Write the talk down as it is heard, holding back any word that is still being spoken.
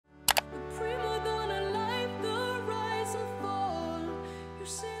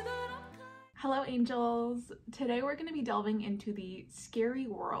Hello angels! Today we're going to be delving into the scary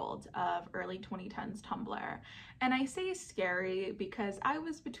world of early 2010s Tumblr. And I say scary because I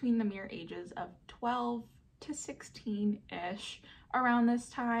was between the mere ages of 12 to 16-ish around this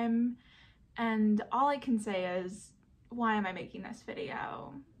time. And all I can say is, why am I making this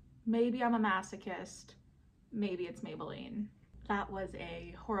video? Maybe I'm a masochist. Maybe it's Maybelline. That was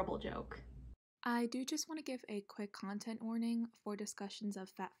a horrible joke. I do just want to give a quick content warning for discussions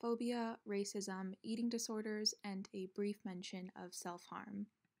of fatphobia, racism, eating disorders, and a brief mention of self-harm.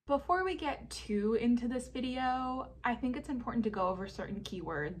 Before we get too into this video, I think it's important to go over certain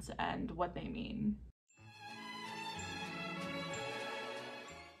keywords and what they mean.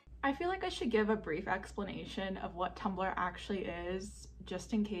 I feel like I should give a brief explanation of what Tumblr actually is,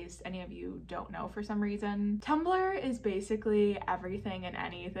 just in case any of you don't know for some reason. Tumblr is basically everything and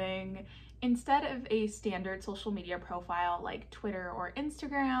anything. Instead of a standard social media profile like Twitter or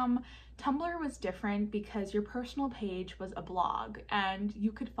Instagram, Tumblr was different because your personal page was a blog and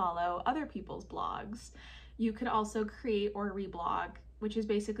you could follow other people's blogs. You could also create or reblog, which is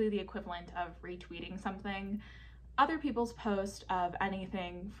basically the equivalent of retweeting something, other people's posts of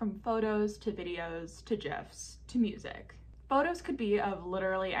anything from photos to videos to GIFs to music. Photos could be of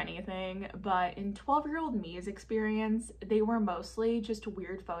literally anything, but in 12-year-old me's experience, they were mostly just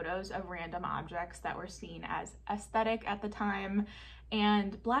weird photos of random objects that were seen as aesthetic at the time,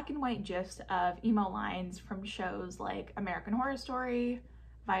 and black and white GIFs of emo lines from shows like American Horror Story,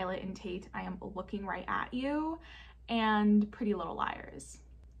 Violet and Tate, I Am Looking Right at You, and Pretty Little Liars.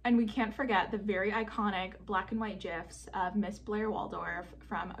 And we can't forget the very iconic black and white GIFs of Miss Blair Waldorf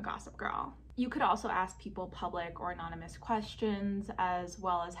from Gossip Girl. You could also ask people public or anonymous questions, as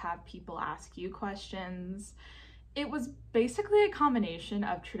well as have people ask you questions. It was basically a combination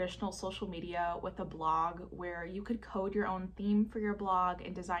of traditional social media with a blog where you could code your own theme for your blog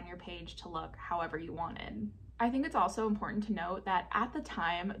and design your page to look however you wanted. I think it's also important to note that at the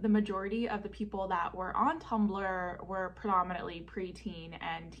time, the majority of the people that were on Tumblr were predominantly preteen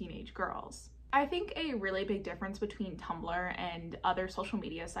and teenage girls. I think a really big difference between Tumblr and other social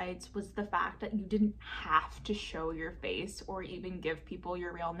media sites was the fact that you didn't have to show your face or even give people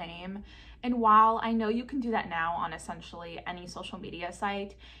your real name. And while I know you can do that now on essentially any social media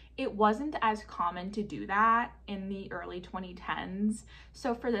site, it wasn't as common to do that in the early 2010s.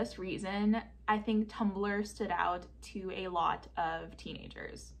 So for this reason, I think Tumblr stood out to a lot of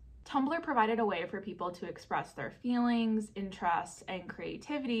teenagers. Tumblr provided a way for people to express their feelings, interests, and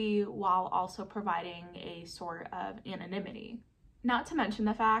creativity while also providing a sort of anonymity. Not to mention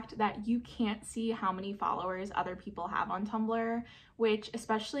the fact that you can't see how many followers other people have on Tumblr, which,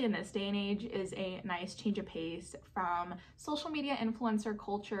 especially in this day and age, is a nice change of pace from social media influencer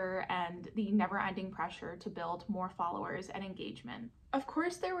culture and the never-ending pressure to build more followers and engagement. Of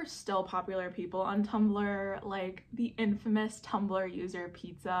course, there were still popular people on Tumblr, like the infamous Tumblr user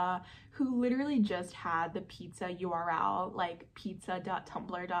Pizza, who literally just had the pizza URL, like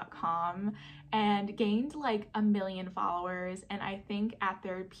pizza.tumblr.com, and gained like 1 million followers, and I think at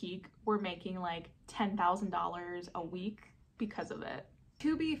their peak were making like $10,000 a week because of it.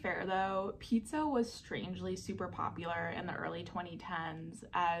 To be fair though, pizza was strangely super popular in the early 2010s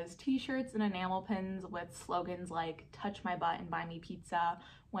as t-shirts and enamel pins with slogans like "touch my butt and buy me pizza"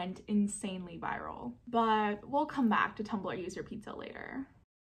 went insanely viral. But we'll come back to Tumblr user Pizza later.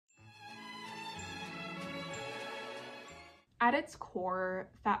 At its core,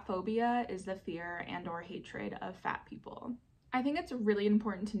 fatphobia is the fear and/or hatred of fat people. I think it's really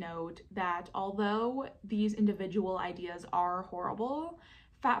important to note that although these individual ideas are horrible,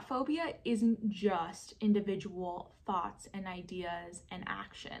 fatphobia isn't just individual thoughts and ideas and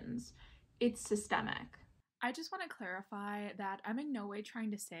actions. It's systemic. I just want to clarify that I'm in no way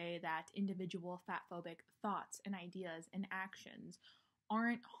trying to say that individual fatphobic thoughts and ideas and actions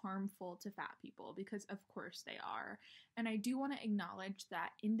aren't harmful to fat people, because of course they are. And I do want to acknowledge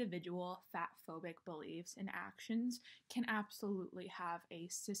that individual fatphobic beliefs and actions can absolutely have a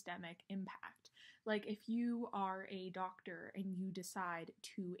systemic impact. Like if you are a doctor and you decide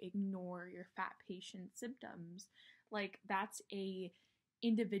to ignore your fat patient's symptoms, like that's a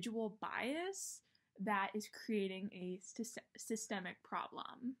individual bias that is creating a systemic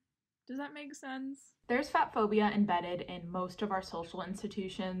problem. Does that make sense? There's fatphobia embedded in most of our social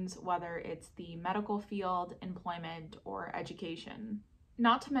institutions, whether it's the medical field, employment, or education.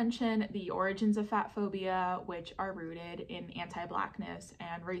 Not to mention the origins of fatphobia, which are rooted in anti-Blackness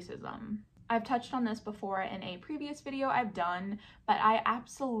and racism. I've touched on this before in a previous video I've done, but I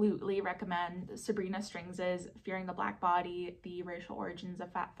absolutely recommend Sabrina Strings's Fearing the Black Body, The Racial Origins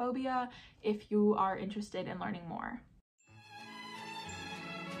of Fatphobia, if you are interested in learning more.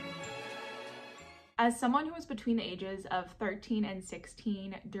 As someone who was between the ages of 13 and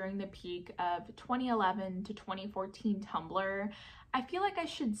 16 during the peak of 2011 to 2014 Tumblr, I feel like I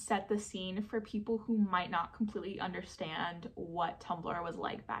should set the scene for people who might not completely understand what Tumblr was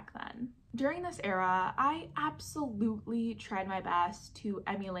like back then. During this era, I absolutely tried my best to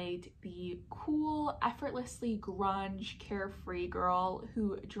emulate the cool, effortlessly grunge, carefree girl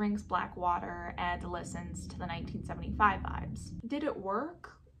who drinks black water and listens to the 1975 vibes. Did it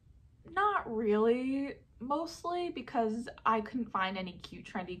work? Not really, mostly because I couldn't find any cute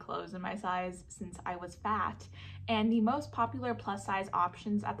trendy clothes in my size since I was fat, and the most popular plus size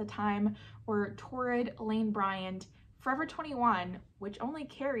options at the time were Torrid, Lane Bryant, Forever 21, which only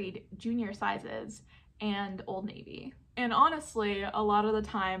carried junior sizes, and Old Navy. And honestly, a lot of the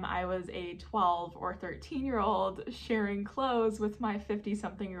time I was a 12 or 13-year-old sharing clothes with my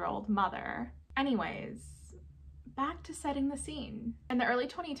 50-something-year-old mother. Anyways, back to setting the scene. In the early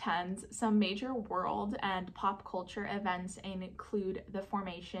 2010s, some major world and pop culture events include the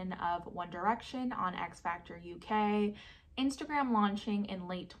formation of One Direction on X Factor UK, Instagram launching in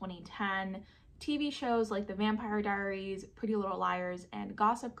late 2010, TV shows like The Vampire Diaries, Pretty Little Liars, and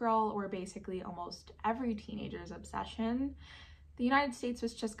Gossip Girl were basically almost every teenager's obsession. The United States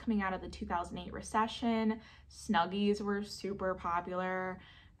was just coming out of the 2008 recession, Snuggies were super popular,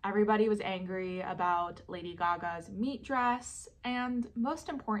 everybody was angry about Lady Gaga's meat dress, and most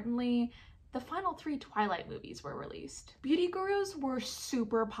importantly, the final 3 Twilight movies were released. Beauty gurus were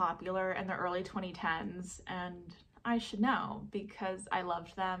super popular in the early 2010s, and I should know because I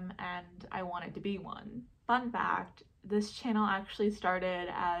loved them and I wanted to be one. Fun fact, this channel actually started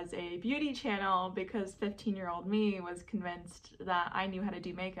as a beauty channel because 15-year-old me was convinced that I knew how to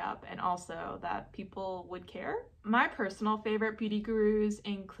do makeup and also that people would care. My personal favorite beauty gurus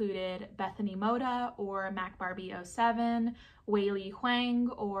included Bethany Moda or Mac Barbie 07, Wei Li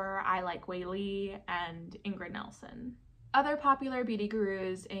Huang or I Like Wei Li, and Ingrid Nelson. Other popular beauty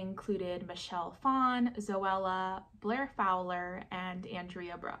gurus included Michelle Phan, Zoella, Blair Fowler, and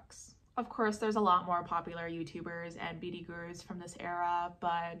Andrea Brooks. Of course, there's a lot more popular YouTubers and beauty gurus from this era,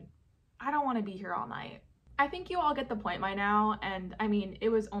 but I don't want to be here all night. I think you all get the point by now, and I mean, it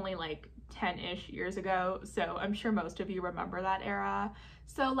was only like 10-ish years ago, so I'm sure most of you remember that era.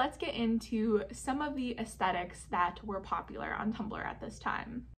 So let's get into some of the aesthetics that were popular on Tumblr at this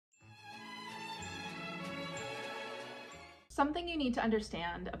time. Something you need to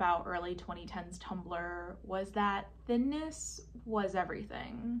understand about early 2010s Tumblr was that thinness was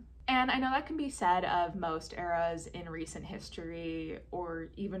everything. And I know that can be said of most eras in recent history or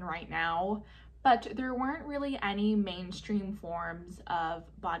even right now, but there weren't really any mainstream forms of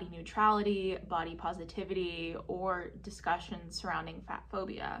body neutrality, body positivity, or discussions surrounding fat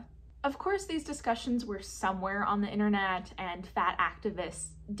phobia. Of course, these discussions were somewhere on the internet and fat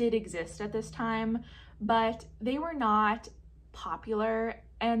activists did exist at this time, but they were not popular,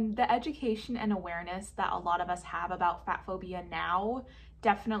 and the education and awareness that a lot of us have about fat phobia now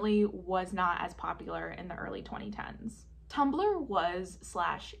definitely was not as popular in the early 2010s. Tumblr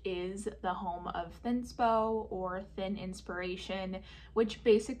was/is the home of thinspo or thin inspiration, which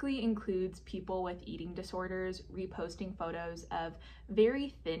basically includes people with eating disorders reposting photos of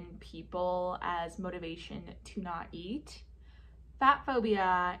very thin people as motivation to not eat, fat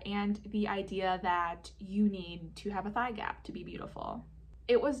phobia, and the idea that you need to have a thigh gap to be beautiful.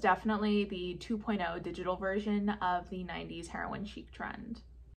 It was definitely the 2.0 digital version of the 90s heroin chic trend.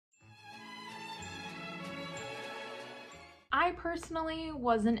 I personally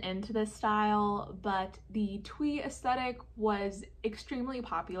wasn't into this style, but the twee aesthetic was extremely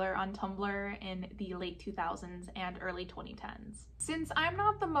popular on Tumblr in the late 2000s and early 2010s. Since I'm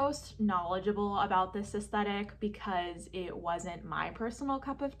not the most knowledgeable about this aesthetic because it wasn't my personal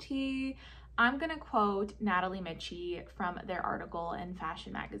cup of tea, I'm gonna quote Natalie Mitchie from their article in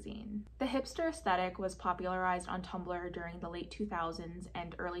Fashion Magazine. The hipster aesthetic was popularized on Tumblr during the late 2000s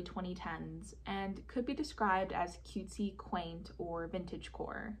and early 2010s and could be described as cutesy, quaint, or vintage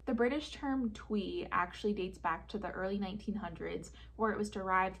core. The British term twee actually dates back to the early 1900s, where it was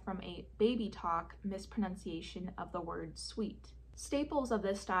derived from a baby talk mispronunciation of the word sweet. Staples of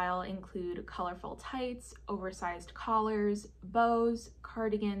this style include colorful tights, oversized collars, bows,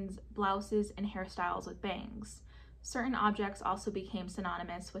 cardigans, blouses, and hairstyles with bangs. Certain objects also became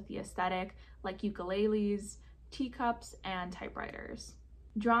synonymous with the aesthetic, like ukuleles, teacups, and typewriters.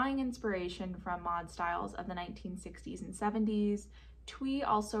 Drawing inspiration from mod styles of the 1960s and 70s, twee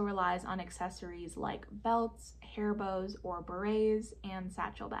also relies on accessories like belts, hair bows or berets, and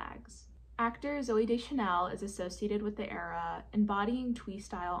satchel bags. Actor Zooey Deschanel is associated with the era, embodying twee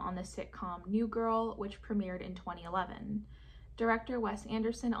style on the sitcom New Girl, which premiered in 2011. Director Wes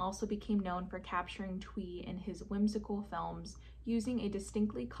Anderson also became known for capturing twee in his whimsical films, using a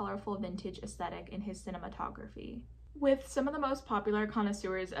distinctly colorful vintage aesthetic in his cinematography. With some of the most popular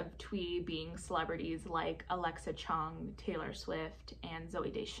connoisseurs of twee being celebrities like Alexa Chung, Taylor Swift, and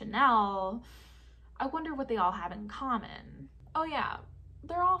Zooey Deschanel, I wonder what they all have in common. Oh yeah,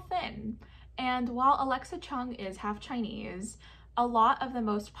 they're all thin. And while Alexa Chung is half Chinese, a lot of the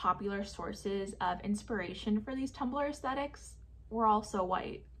most popular sources of inspiration for these Tumblr aesthetics were also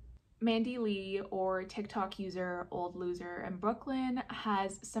white. Mandy Lee, or TikTok user Old Loser in Brooklyn,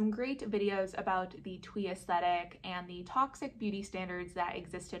 has some great videos about the twee aesthetic and the toxic beauty standards that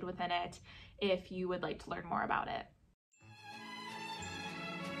existed within it if you would like to learn more about it.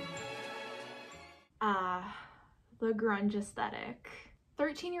 The grunge aesthetic.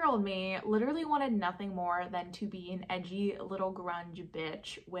 13-year-old me literally wanted nothing more than to be an edgy little grunge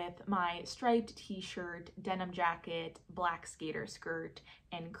bitch with my striped t-shirt, denim jacket, black skater skirt,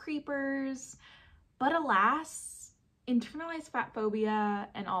 and creepers. But alas, internalized fat phobia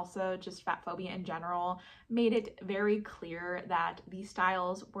and also just fat phobia in general made it very clear that these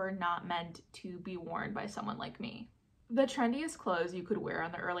styles were not meant to be worn by someone like me. The trendiest clothes you could wear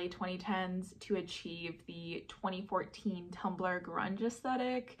in the early 2010s to achieve the 2014 Tumblr grunge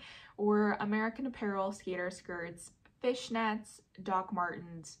aesthetic were American Apparel skater skirts, fishnets, Doc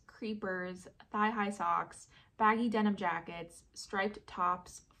Martens, creepers, thigh-high socks, baggy denim jackets, striped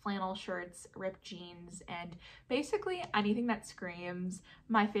tops, flannel shirts, ripped jeans, and basically anything that screams.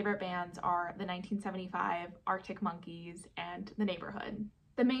 My favorite bands are the 1975, Arctic Monkeys, and The Neighborhood.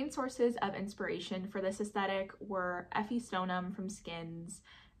 The main sources of inspiration for this aesthetic were Effie Stoneham from Skins,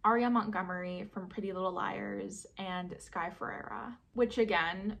 Aria Montgomery from Pretty Little Liars, and Sky Ferreira. Which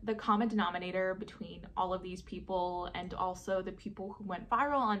again, the common denominator between all of these people and also the people who went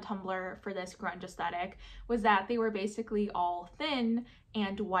viral on Tumblr for this grunge aesthetic was that they were basically all thin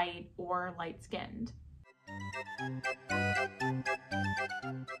and white or light-skinned.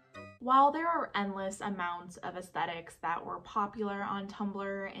 While there are endless amounts of aesthetics that were popular on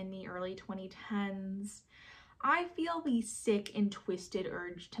Tumblr in the early 2010s, I feel the sick and twisted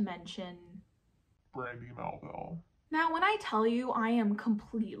urge to mention Brandy Melville. Now, when I tell you I am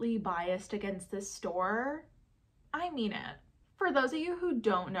completely biased against this store, I mean it. For those of you who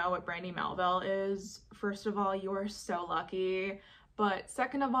don't know what Brandy Melville is, first of all, you are so lucky. But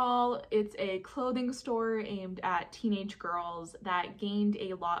second of all, it's a clothing store aimed at teenage girls that gained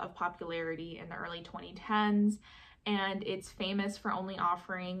a lot of popularity in the early 2010s, and it's famous for only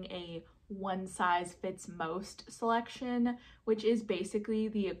offering a one-size-fits-most selection, which is basically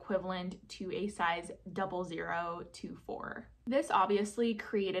the equivalent to a size 00 to 4. This obviously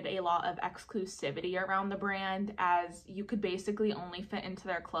created a lot of exclusivity around the brand, as you could basically only fit into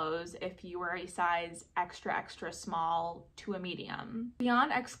their clothes if you were a size extra small to a medium.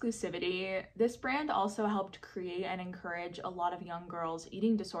 Beyond exclusivity, this brand also helped create and encourage a lot of young girls'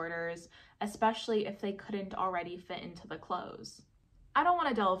 eating disorders, especially if they couldn't already fit into the clothes. I don't want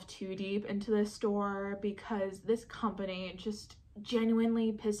to delve too deep into this store because this company just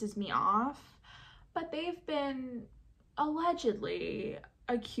genuinely pisses me off, but they've been allegedly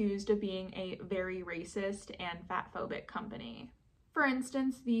accused of being a very racist and fatphobic company. For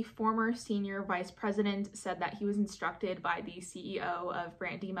instance, the former senior vice president said that he was instructed by the CEO of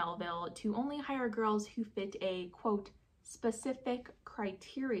Brandy Melville to only hire girls who fit a, quote, specific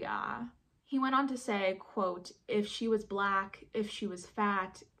criteria. He went on to say, quote, if she was black, if she was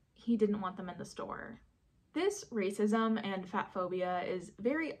fat, he didn't want them in the store. This racism and fat phobia is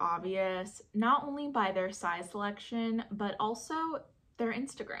very obvious, not only by their size selection, but also their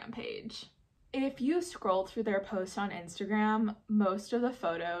Instagram page. If you scroll through their posts on Instagram, most of the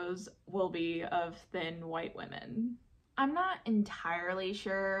photos will be of thin white women. I'm not entirely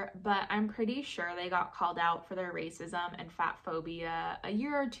sure, but I'm pretty sure they got called out for their racism and fat phobia a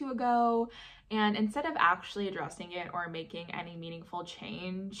year or two ago, and instead of actually addressing it or making any meaningful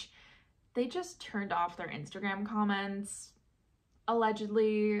change, they just turned off their Instagram comments,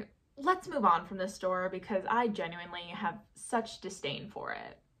 allegedly. Let's move on from this store because I genuinely have such disdain for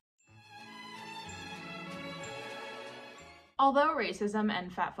it. Although racism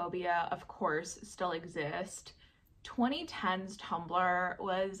and fat phobia, of course, still exist, 2010's Tumblr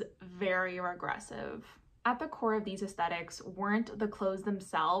was very regressive. At the core of these aesthetics weren't the clothes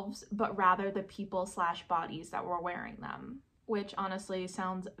themselves, but rather the people/bodies that were wearing them. Which honestly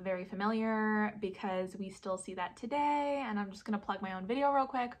sounds very familiar because we still see that today, and I'm just gonna plug my own video real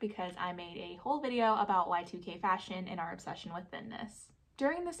quick because I made a whole video about Y2K fashion and our obsession with thinness.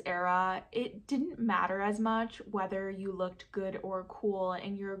 During this era, it didn't matter as much whether you looked good or cool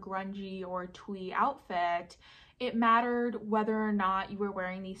in your grungy or twee outfit. It mattered whether or not you were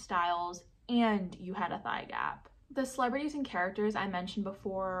wearing these styles and you had a thigh gap. The celebrities and characters I mentioned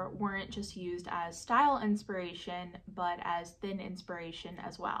before weren't just used as style inspiration, but as thin inspiration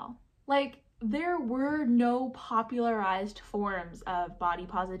as well. Like, there were no popularized forms of body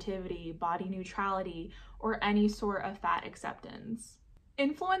positivity, body neutrality, or any sort of fat acceptance.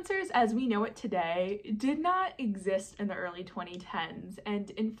 Influencers as we know it today did not exist in the early 2010s,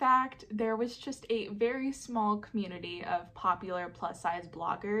 and in fact, there was just a very small community of popular plus-size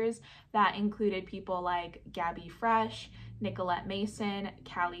bloggers that included people like Gabby Fresh, Nicolette Mason,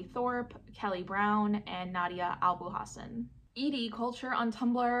 Callie Thorpe, Kelly Brown, and Nadia Albuhassan. ED culture on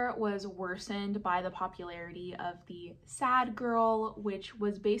Tumblr was worsened by the popularity of the sad girl, which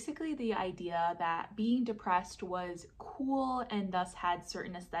was basically the idea that being depressed was cool and thus had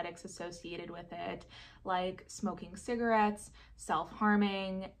certain aesthetics associated with it, like smoking cigarettes,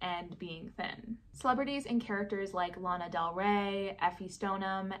 self-harming, and being thin. Celebrities and characters like Lana Del Rey, Effie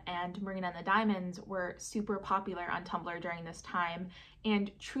Stoneham, and Marina and the Diamonds were super popular on Tumblr during this time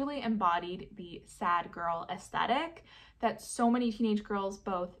and truly embodied the sad girl aesthetic that so many teenage girls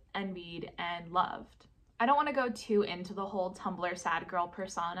both envied and loved. I don't want to go too into the whole Tumblr sad girl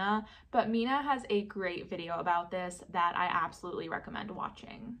persona, but Mina has a great video about this that I absolutely recommend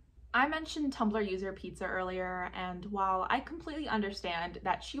watching. I mentioned Tumblr user Pizza earlier, and while I completely understand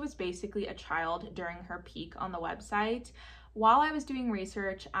that she was basically a child during her peak on the website, while I was doing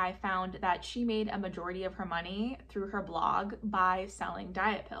research, I found that she made a majority of her money through her blog by selling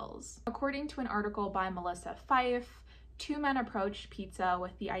diet pills. According to an article by Melissa Fife, two men approached Pizza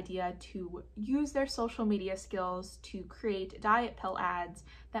with the idea to use their social media skills to create diet pill ads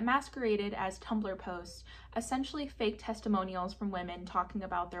that masqueraded as Tumblr posts, essentially fake testimonials from women talking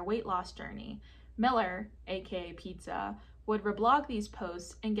about their weight loss journey. Miller, aka Pizza, would reblog these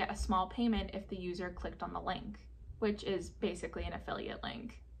posts and get a small payment if the user clicked on the link, which is basically an affiliate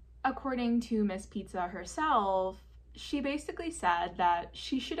link. According to Miss Pizza herself, she basically said that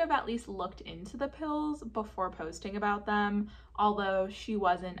she should have at least looked into the pills before posting about them, although she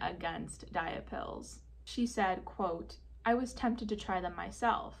wasn't against diet pills. She said, quote, "I was tempted to try them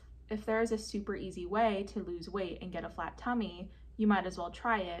myself. If there is a super easy way to lose weight and get a flat tummy, you might as well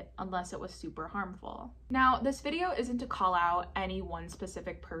try it unless it was super harmful." Now, this video isn't to call out any one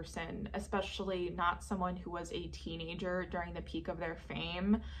specific person, especially not someone who was a teenager during the peak of their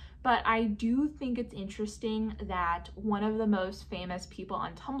fame, but I do think it's interesting that one of the most famous people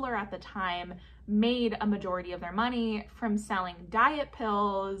on Tumblr at the time made a majority of their money from selling diet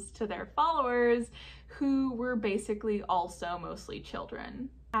pills to their followers, who were basically also mostly children.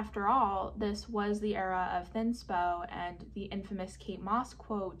 After all, this was the era of thinspo and the infamous Kate Moss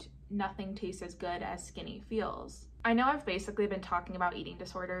quote, "Nothing tastes as good as skinny feels." I know I've basically been talking about eating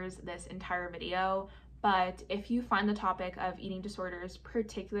disorders this entire video, but if you find the topic of eating disorders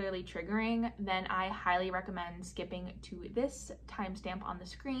particularly triggering, then I highly recommend skipping to this timestamp on the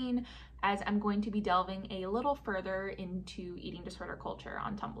screen, as I'm going to be delving a little further into eating disorder culture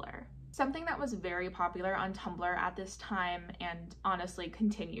on Tumblr. Something that was very popular on Tumblr at this time, and honestly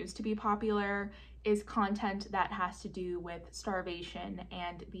continues to be popular, is content that has to do with starvation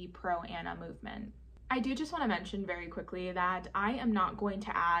and the pro-Anna movement. I do just want to mention very quickly that I am not going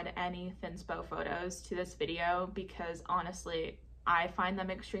to add any thinspo photos to this video because honestly, I find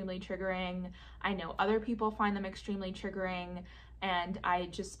them extremely triggering. I know other people find them extremely triggering, and I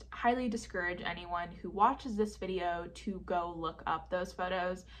just highly discourage anyone who watches this video to go look up those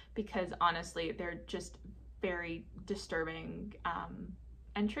photos because honestly, they're just very disturbing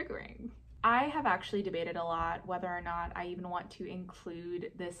and triggering. I have actually debated a lot whether or not I even want to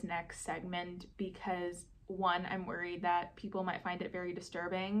include this next segment because one, I'm worried that people might find it very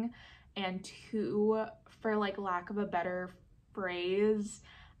disturbing, and two, for lack of a better phrase,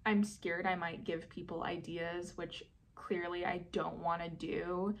 I'm scared I might give people ideas, which clearly I don't want to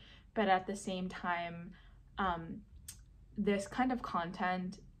do, but at the same time, this kind of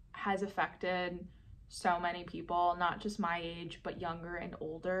content has affected so many people, not just my age, but younger and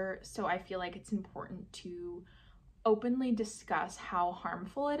older. So I feel like it's important to openly discuss how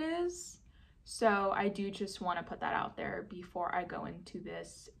harmful it is. So I do just want to put that out there before I go into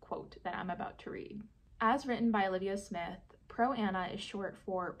this quote that I'm about to read. As written by Olivia Smith, pro-Anna is short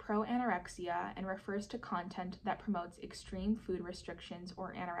for pro-anorexia and refers to content that promotes extreme food restrictions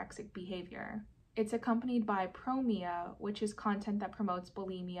or anorexic behavior. It's accompanied by pro-Mia, which is content that promotes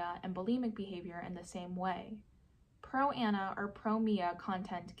bulimia and bulimic behavior in the same way. Pro-Anna or pro-Mia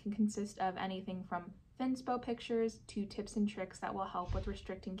content can consist of anything from thinspo pictures to tips and tricks that will help with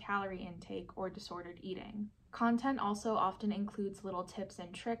restricting calorie intake or disordered eating. Content also often includes little tips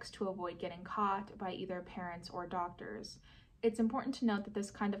and tricks to avoid getting caught by either parents or doctors. It's important to note that this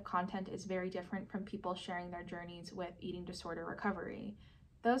kind of content is very different from people sharing their journeys with eating disorder recovery.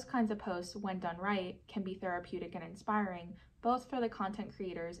 Those kinds of posts, when done right, can be therapeutic and inspiring, both for the content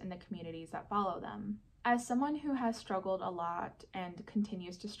creators and the communities that follow them. As someone who has struggled a lot and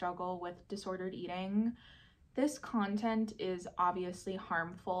continues to struggle with disordered eating, this content is obviously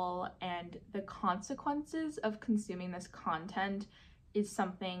harmful, and the consequences of consuming this content is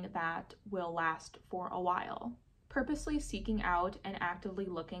something that will last for a while. Purposely seeking out and actively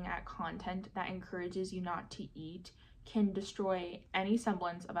looking at content that encourages you not to eat can destroy any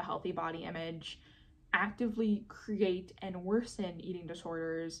semblance of a healthy body image, actively create and worsen eating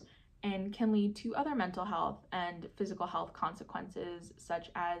disorders, and can lead to other mental health and physical health consequences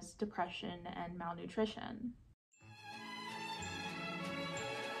such as depression and malnutrition.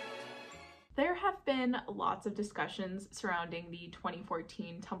 There have been lots of discussions surrounding the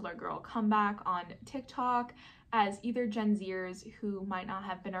 2014 Tumblr girl comeback on TikTok, as either Gen Zers who might not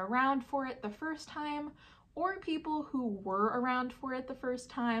have been around for it the first time, or people who were around for it the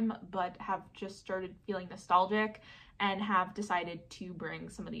first time but have just started feeling nostalgic and have decided to bring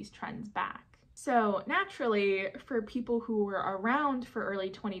some of these trends back. So naturally, for people who were around for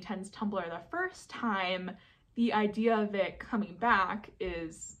early 2010s Tumblr the first time, the idea of it coming back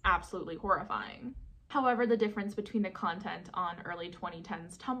is absolutely horrifying. However, the difference between the content on early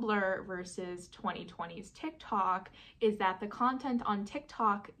 2010s Tumblr versus 2020s TikTok is that the content on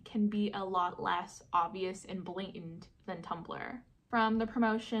TikTok can be a lot less obvious and blatant than Tumblr. From the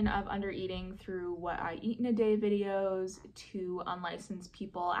promotion of undereating through what I eat in a day videos, to unlicensed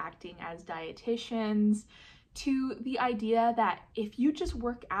people acting as dietitians, to the idea that if you just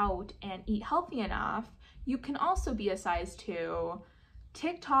work out and eat healthy enough, you can also be a size 2.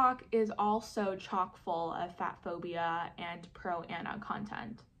 TikTok is also chock full of fat phobia and pro-Anna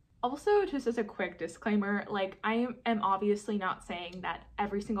content. Also, just as a quick disclaimer, I am obviously not saying that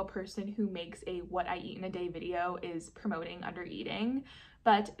every single person who makes a what I eat in a day video is promoting undereating,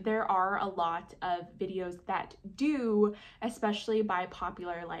 but there are a lot of videos that do, especially by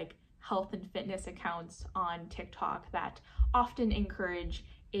popular health and fitness accounts on TikTok that often encourage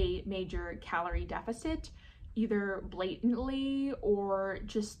a major calorie deficit, either blatantly or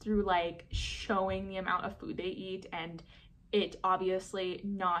just through showing the amount of food they eat and it obviously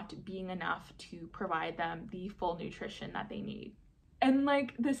not being enough to provide them the full nutrition that they need. And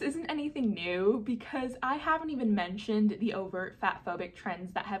this isn't anything new, because I haven't even mentioned the overt fatphobic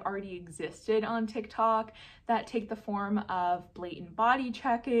trends that have already existed on TikTok that take the form of blatant body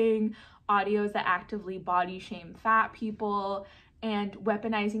checking, audios that actively body shame fat people, and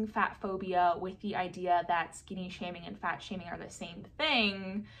weaponizing fat phobia with the idea that skinny shaming and fat shaming are the same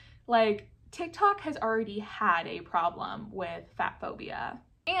thing. TikTok has already had a problem with fat phobia.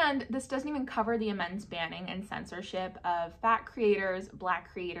 And this doesn't even cover the immense banning and censorship of fat creators,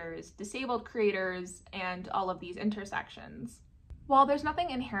 Black creators, disabled creators, and all of these intersections. While there's nothing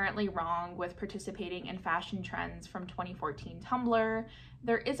inherently wrong with participating in fashion trends from 2014 Tumblr,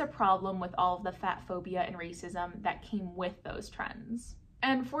 there is a problem with all of the fat phobia and racism that came with those trends.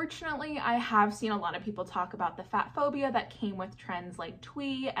 And fortunately, I have seen a lot of people talk about the fat phobia that came with trends like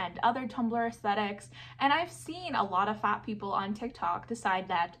twee and other Tumblr aesthetics, and I've seen a lot of fat people on TikTok decide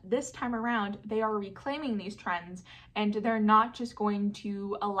that this time around they are reclaiming these trends and they're not just going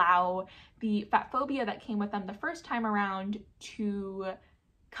to allow the fat phobia that came with them the first time around to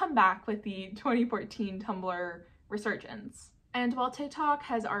come back with the 2014 Tumblr resurgence. And while TikTok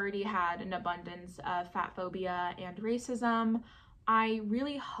has already had an abundance of fat phobia and racism, I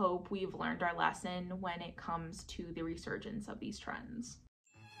really hope we've learned our lesson when it comes to the resurgence of these trends.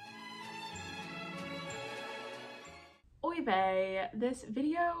 Oy vey, this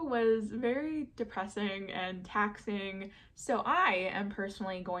video was very depressing and taxing, so I am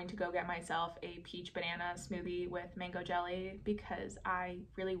personally going to go get myself a peach banana smoothie with mango jelly because I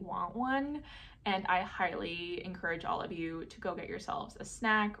really want one, and I highly encourage all of you to go get yourselves a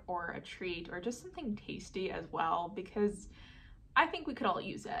snack or a treat or just something tasty as well, because I think we could all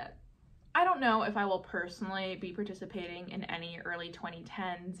use it. I don't know if I will personally be participating in any early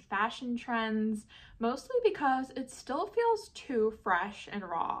 2010s fashion trends, mostly because it still feels too fresh and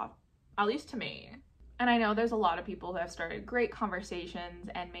raw, at least to me. And I know there's a lot of people who have started great conversations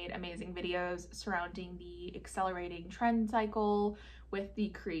and made amazing videos surrounding the accelerating trend cycle with the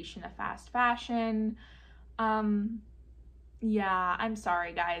creation of fast fashion. Yeah, I'm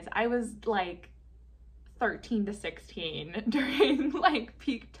sorry guys, I was 13 to 16 during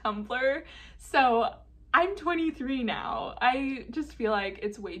peak Tumblr, so I'm 23 now. I just feel like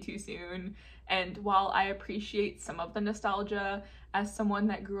it's way too soon. And while I appreciate some of the nostalgia, as someone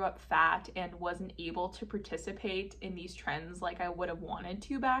that grew up fat and wasn't able to participate in these trends like I would have wanted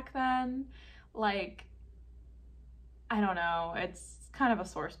to back then, like, I don't know, it's kind of a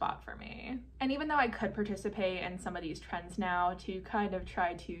sore spot for me. And even though I could participate in some of these trends now to kind of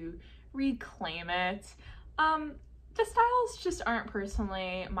try to reclaim it, the styles just aren't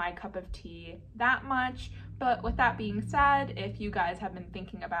personally my cup of tea that much. But with that being said, if you guys have been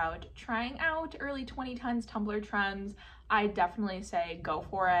thinking about trying out early 2010s Tumblr trends, I definitely say go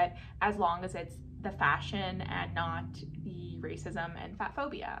for it, as long as it's the fashion and not the racism and fat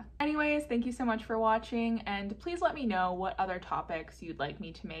phobia. Anyways, thank you so much for watching, and please let me know what other topics you'd like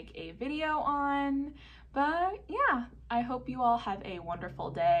me to make a video on. But yeah, I hope you all have a wonderful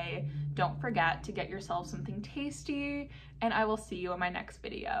day. Don't forget to get yourself something tasty, and I will see you in my next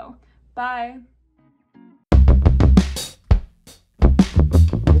video. Bye!